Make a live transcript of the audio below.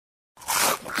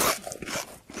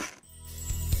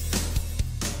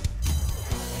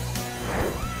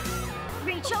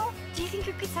think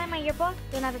you could sign my yearbook?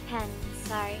 Don't have a pen,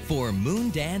 sorry. For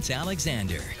Moondance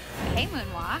Alexander. Hey,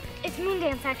 Moonwalk. It's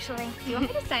Moondance, actually. Do you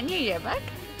want me to sign your yearbook?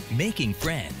 Making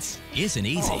friends isn't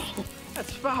easy. Oh,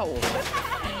 that's foul.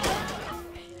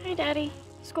 Hi, Daddy.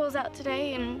 School's out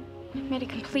today, and I made a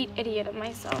complete idiot of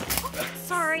myself.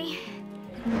 Sorry.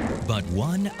 But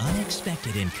one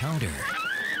unexpected encounter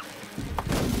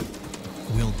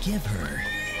will give her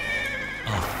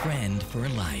a friend for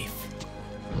life.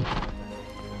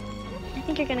 I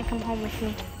think you're gonna come home with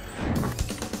me.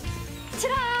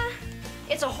 Ta-da!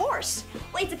 It's a horse.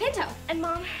 Well, it's a pinto. And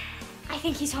Mom, I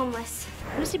think he's homeless.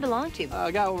 Who does he belong to?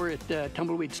 A guy over at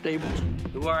Tumbleweed Stables.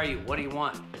 Who are you? What do you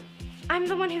want? I'm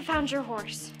the one who found your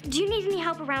horse. Do you need any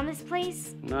help around this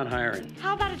place? I'm not hiring.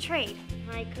 How about a trade?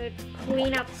 I could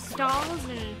clean up the stalls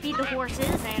and feed the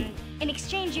horses, and in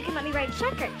exchange, you can let me ride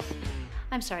checkers.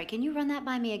 I'm sorry, can you run that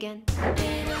by me again?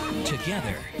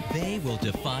 Together, they will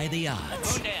defy the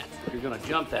odds. If you're gonna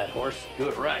jump that horse, do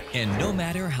it right. And no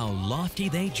matter how lofty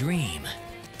they dream,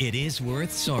 it is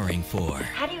worth soaring for.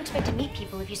 How do you expect to meet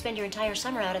people if you spend your entire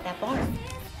summer out at that barn?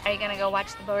 Are you gonna go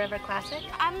watch the Bow River Classic?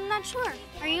 I'm not sure.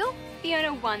 Are you?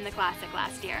 Fiona won the classic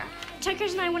last year.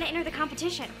 Checkers and I want to enter the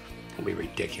competition. It'll be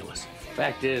ridiculous.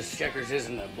 Fact is, Checkers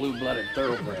isn't a blue-blooded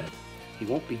thoroughbred. He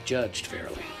won't be judged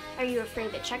fairly. Are you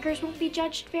afraid that Checkers won't be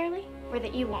judged fairly, or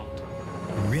that you won't?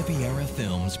 Riviera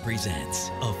Films presents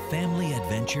a family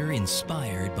adventure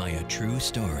inspired by a true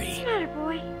story. What's the matter,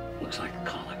 boy? Looks like a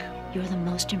colic. You're the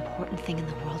most important thing in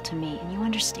the world to me, and you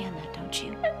understand that, don't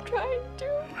you? I'm trying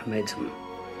to. I've made some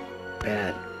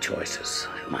bad choices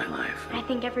in my life. I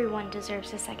think everyone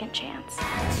deserves a second chance.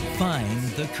 Find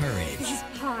the courage. This is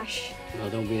posh. Well,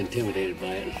 don't be intimidated by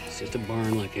it. It's just a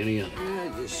barn like any other.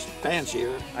 Just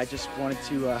fancier. I just wanted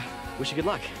to wish you good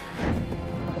luck.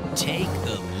 Take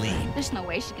the leap. There's no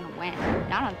way she's gonna win.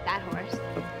 Not on that horse.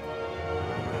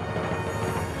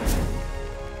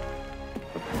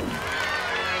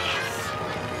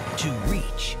 To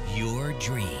reach your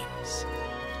dreams.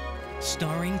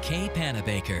 Starring Kay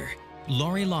Panabaker,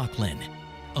 Lori Loughlin,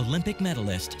 Olympic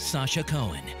medalist Sasha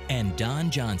Cohen, and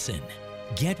Don Johnson.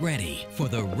 Get ready for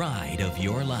the ride of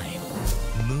your life.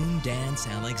 Moondance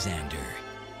Alexander.